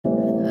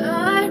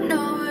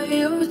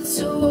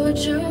told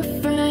your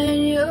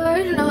friend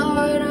you're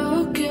not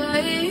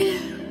okay?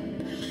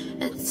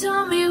 And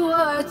tell me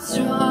what's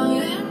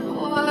wrong and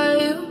why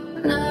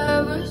you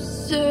never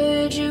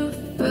said you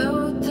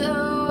felt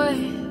that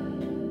way.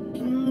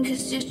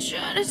 Cause you're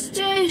trying to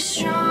stay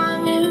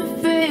strong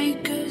and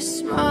fake a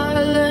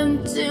smile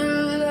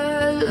until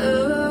I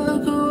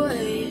look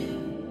away.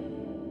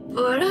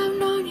 But I've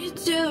known you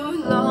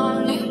too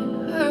long, it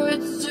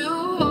hurts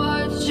to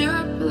watch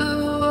your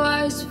blue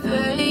eyes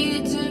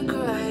fade to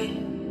gray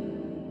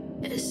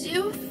as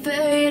you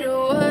fade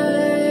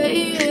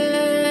away,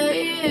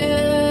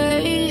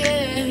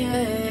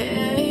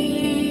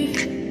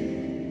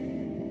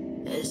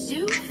 as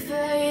you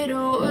fade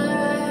away.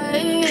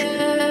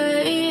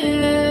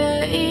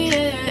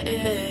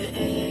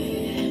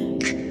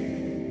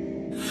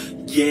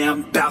 Yeah,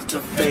 I'm about to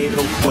fade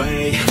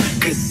away,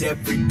 cause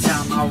every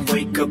time I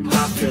wake up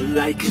I feel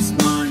like it's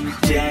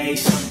Monday.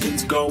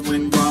 Something's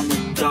going wrong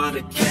with all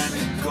the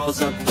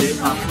chemicals up in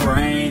my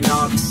brain.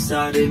 All of a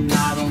sudden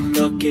I don't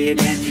look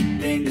at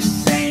anything the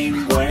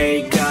same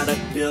way. Got a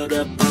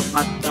build-up of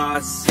my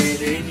thoughts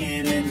sitting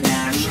in an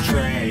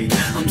ashtray.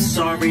 I'm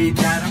sorry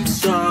that I'm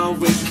so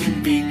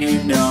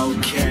inconvenient,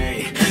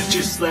 okay?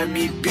 Just let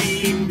me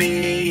be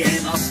me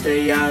and I'll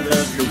stay out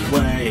of your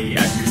way.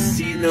 I can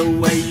see the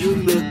way you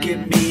look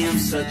at me, I'm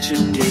such a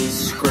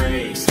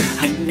disgrace.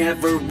 I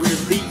never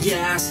really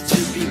asked to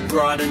be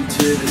brought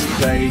into this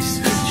place.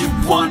 You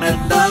wanna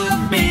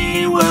love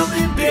me? Well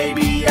then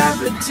baby I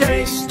have a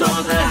taste.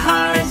 All the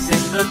highs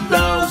and the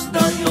lows,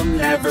 no you'll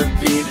never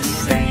be the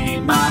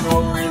same. I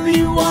don't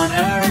really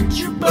wanna hurt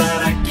you but